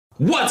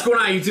What's going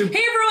on, YouTube?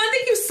 Hey everyone,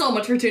 thank you so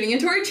much for tuning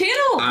into our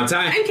channel. I'm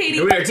Ty. I'm Katie.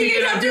 And we are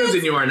TKF Dudes,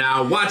 and you are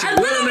now watching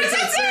Little Mix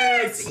at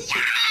 6.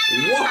 Yeah!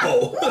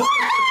 Whoa! Where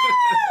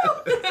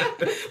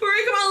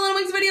we come out Little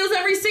Mix videos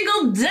every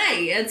single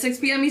day at 6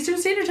 p.m. Eastern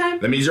Standard Time.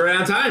 That means you're right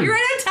on time. You're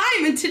right on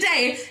time, and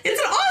today it's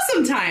an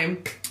awesome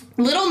time.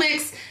 Little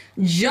Mix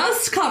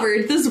just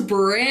covered this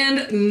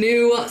brand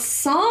new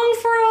song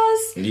for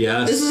us.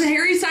 Yes. This is a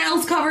Harry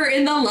Styles cover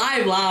in the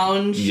Live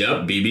Lounge.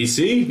 Yep,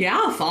 BBC.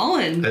 Yeah,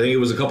 Fallen. I think it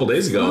was a couple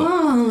days ago.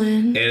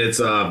 Fallen. And it's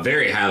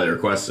very highly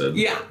requested.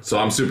 Yeah. So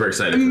I'm super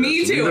excited for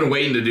Me this. too. We've been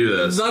waiting to do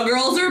this. The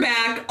girls are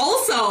back.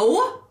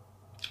 Also,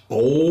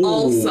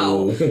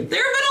 there have been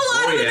a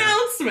lot of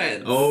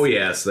announcements. Oh,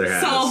 yes, there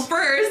has. So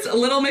first,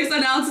 Little Mix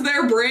announced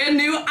their brand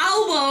new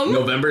album,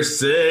 November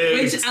 6th.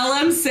 which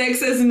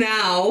LM6 is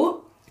now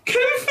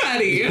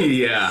Confetti.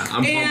 Yeah,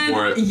 I'm pumped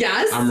for it.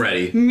 Yes. I'm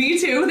ready. Me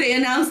too. They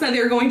announced that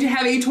they're going to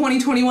have a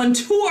 2021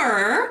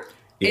 tour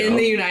in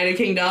the United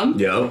Kingdom.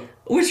 Yep.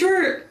 Which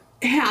we're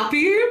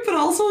happy, but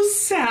also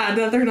sad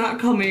that they're not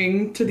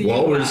coming to the US.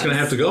 Well, we're just going to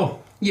have to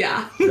go.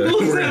 Yeah, we'll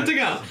just have to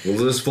go.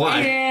 We'll just fly.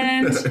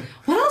 And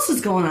what else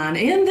is going on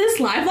in this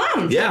Live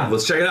Lounge? Yeah,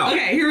 let's check it out.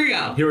 Okay, here we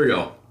go. Here we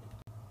go.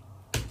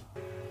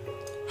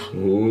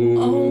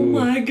 Ooh. Oh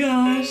my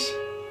gosh.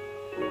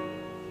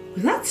 Look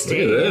at that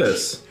stage. Look at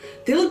this.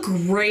 They look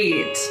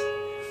great.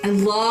 I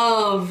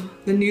love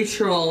the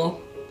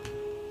neutral.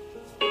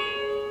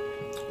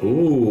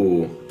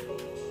 Ooh.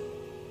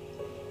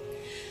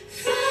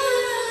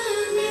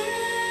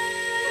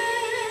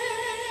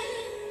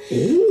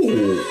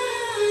 Ooh.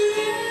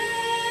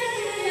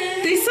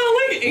 They sound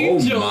like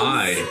angels. Oh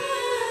my.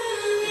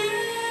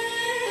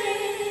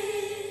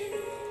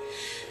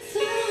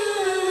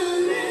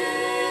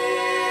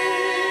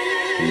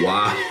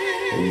 Wow.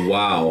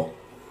 Wow.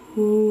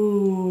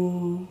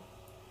 Ooh.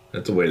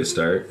 That's a way to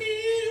start.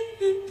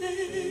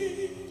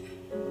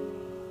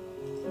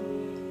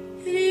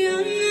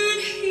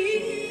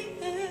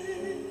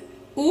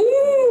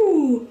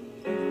 Ooh.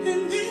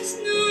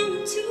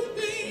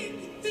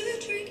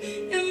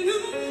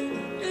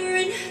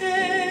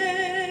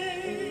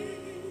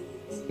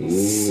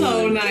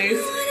 So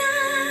nice.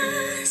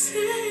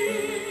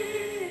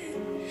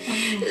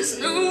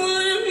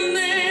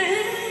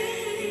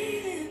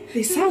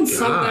 They sound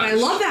so good. I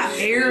love that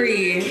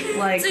airy,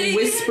 like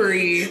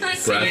whispery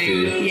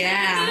Breathy.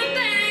 Yeah.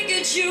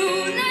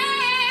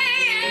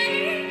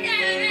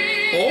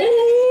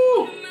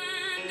 Oh!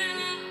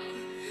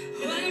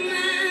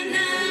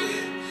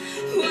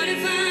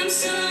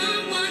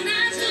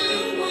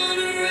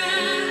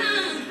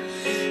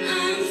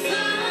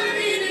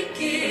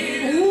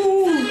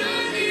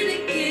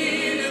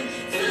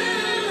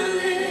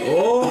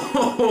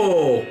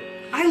 Oh!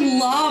 I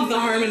love the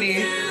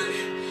harmony.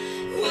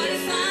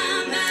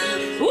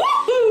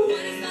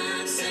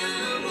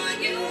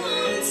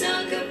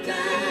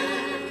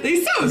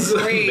 They sound This is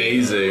great.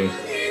 amazing.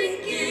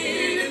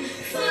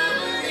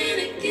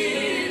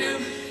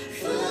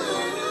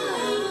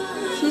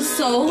 This is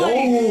so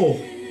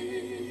like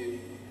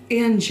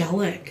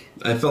angelic.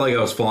 I felt like I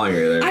was falling right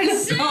there. I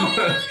just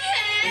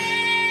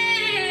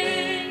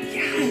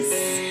Yes.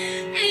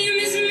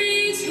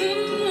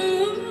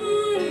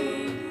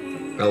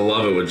 I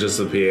love it with just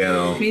the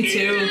piano. Me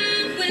too.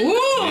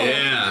 Ooh.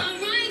 Yeah.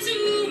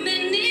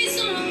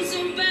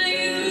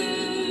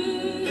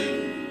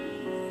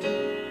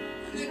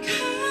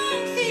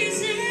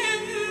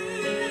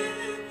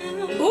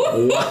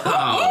 Ooh.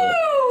 Wow.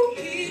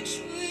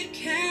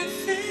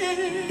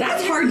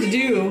 That's hard to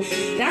do.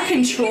 That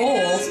control.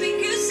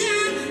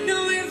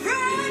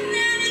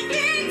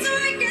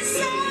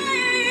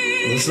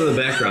 Listen to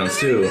the backgrounds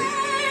too.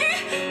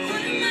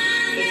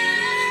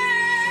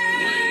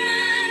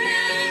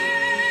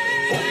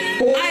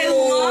 I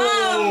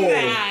love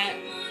that.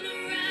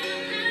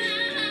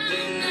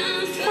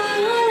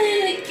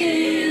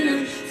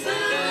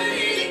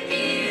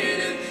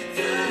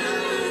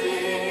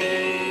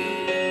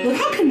 Look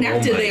how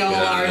connected they all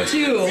are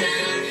too.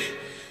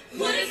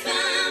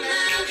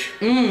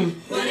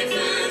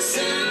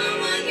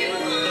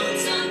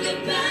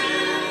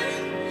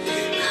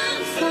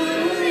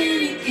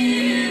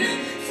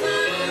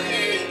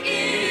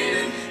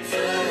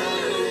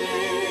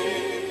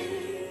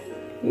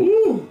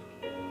 Ooh.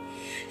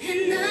 A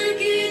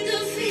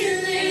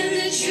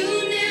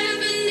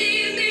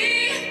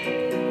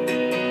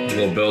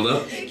little build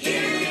up.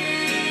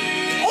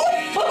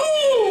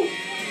 Oh!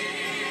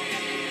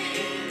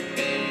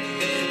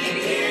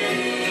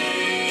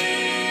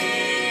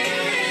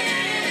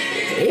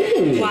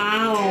 Ooh.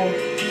 Wow.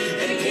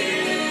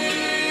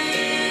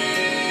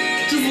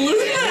 Just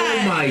listen to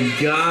that. Oh my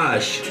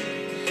gosh.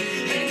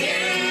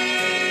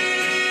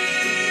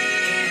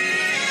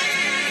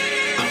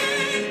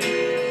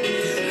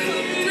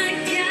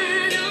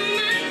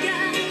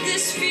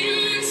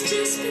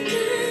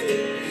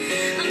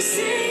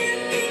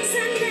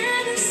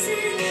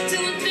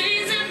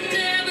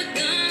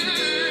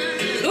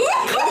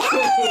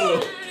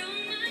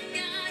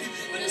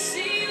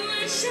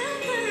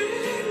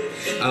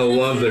 I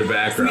love their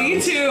background. Me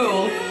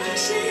too.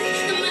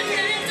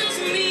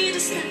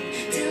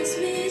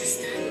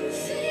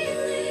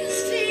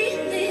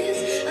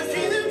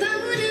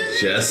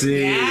 Jessie.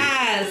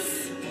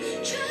 Yes.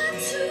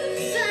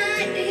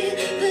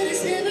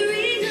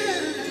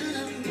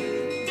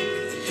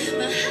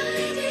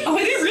 Oh,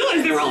 I didn't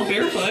realize they were all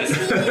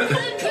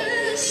barefoot.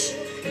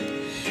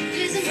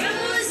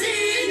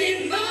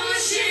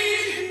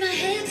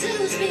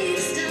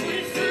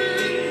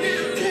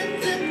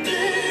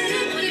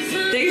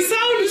 They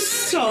sound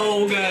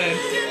so good.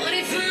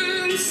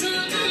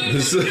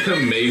 This is an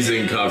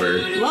amazing cover.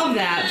 Love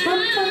that.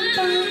 Bum, bum,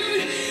 bum.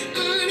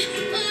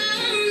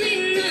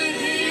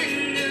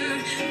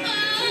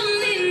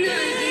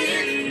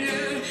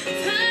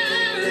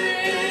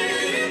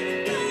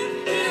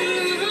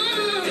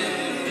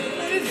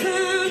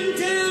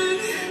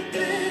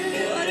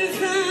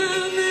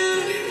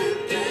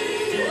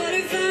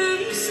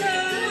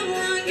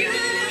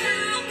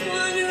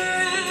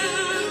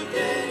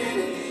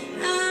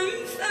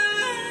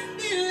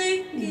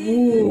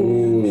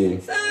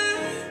 Ooh.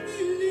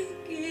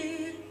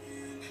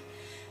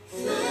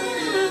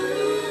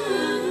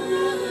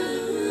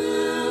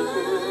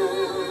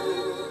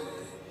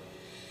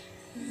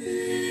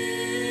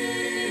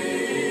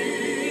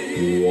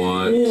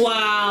 What?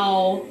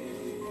 Wow.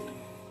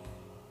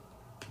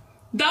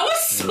 That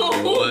was so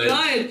What?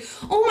 good.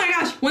 Oh my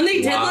gosh. When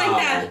they did like Wow.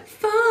 that.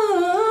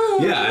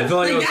 Fun. Yeah, I feel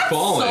like it was that's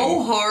falling.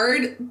 so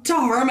hard to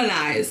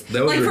harmonize.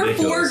 That was like for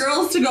ridiculous. 4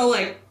 girls to go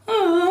like,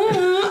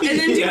 and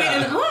then do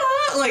Yeah. it and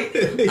like,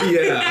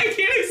 Yeah. I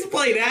can't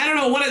explain it. I don't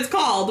know what it's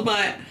called,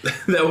 but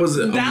That was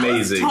that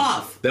amazing. was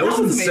tough. That was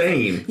amazing.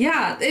 insane.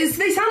 Yeah, they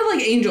sounded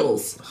like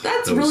angels.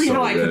 That's That was really so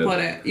how I could good. put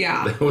it.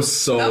 Yeah. That was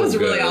so That was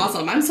really good.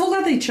 awesome. I'm so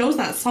glad they chose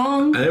that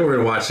song. I think we're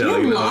gonna watch that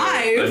like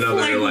live.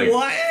 another like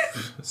what?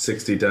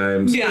 60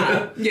 times.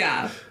 Yeah,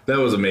 yeah. That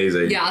was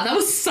amazing. Yeah, that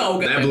was so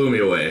good. That blew me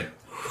away.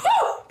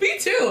 Whew, me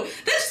too.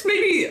 That just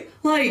made me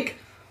like,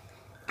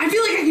 I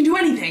feel like I can do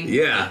anything.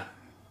 Yeah.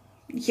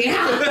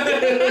 Yeah.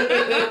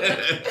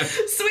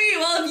 Sweet.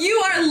 Well, if you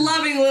are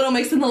loving Little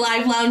Mix in the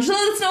Live Lounge, let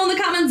us know in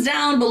the comments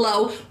down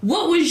below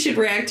what we should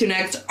react to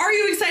next. Are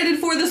you excited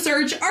for the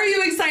search? Are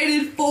you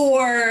excited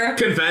for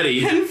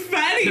Confetti.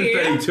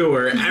 confetti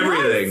tour.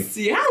 Everything. Yes.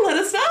 Yeah, let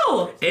us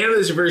know. And if this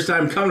is your first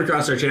time coming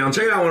across our channel,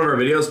 check out one of our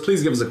videos.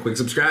 Please give us a quick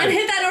subscribe. And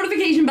hit that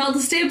notification bell to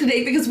stay up to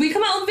date because we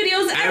come out with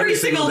videos every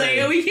single day.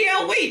 And we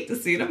can't wait to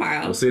see you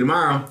tomorrow. We'll see you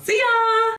tomorrow. See ya!